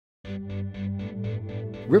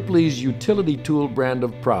Ripley's utility tool brand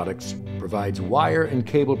of products provides wire and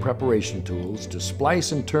cable preparation tools to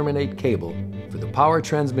splice and terminate cable for the power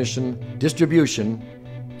transmission, distribution,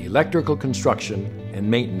 electrical construction, and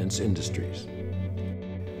maintenance industries.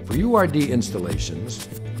 For URD installations,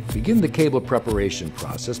 begin the cable preparation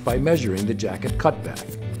process by measuring the jacket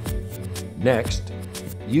cutback. Next,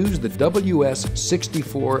 use the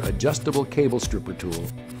WS64 adjustable cable stripper tool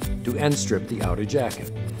to end strip the outer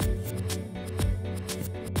jacket.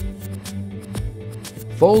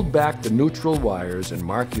 Fold back the neutral wires and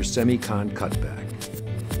mark your semicon cutback.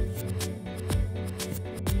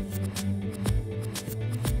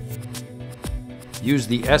 Use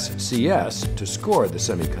the SCS to score the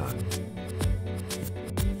semicon.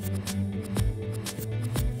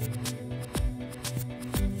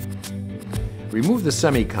 Remove the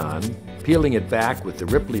semicon, peeling it back with the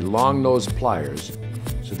Ripley long-nose pliers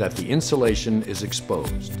so that the insulation is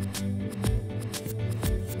exposed.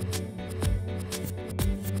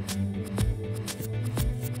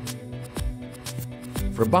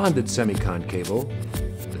 For bonded semicon cable,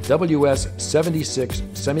 the WS76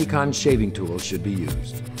 semicon shaving tool should be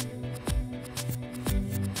used.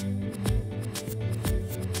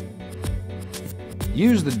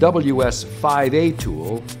 Use the WS5A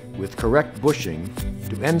tool with correct bushing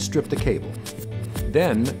to end strip the cable.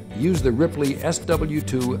 Then use the Ripley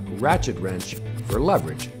SW2 ratchet wrench for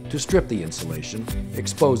leverage to strip the insulation,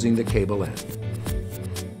 exposing the cable end.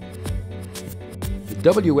 The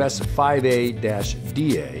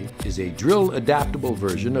WS5A-DA is a drill adaptable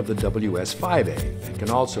version of the WS5A and can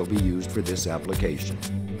also be used for this application.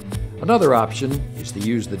 Another option is to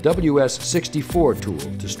use the WS64 tool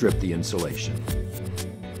to strip the insulation.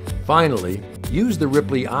 Finally, use the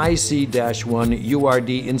Ripley IC-1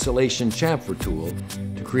 URD insulation chamfer tool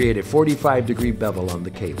to create a 45-degree bevel on the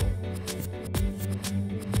cable.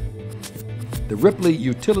 The Ripley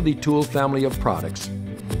utility tool family of products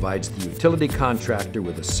provides the utility contractor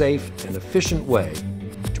with a safe and efficient way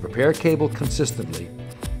to prepare cable consistently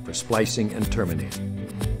for splicing and terminating.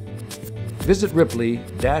 Visit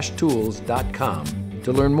Ripley-tools.com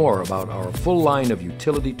to learn more about our full line of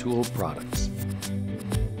utility tool products.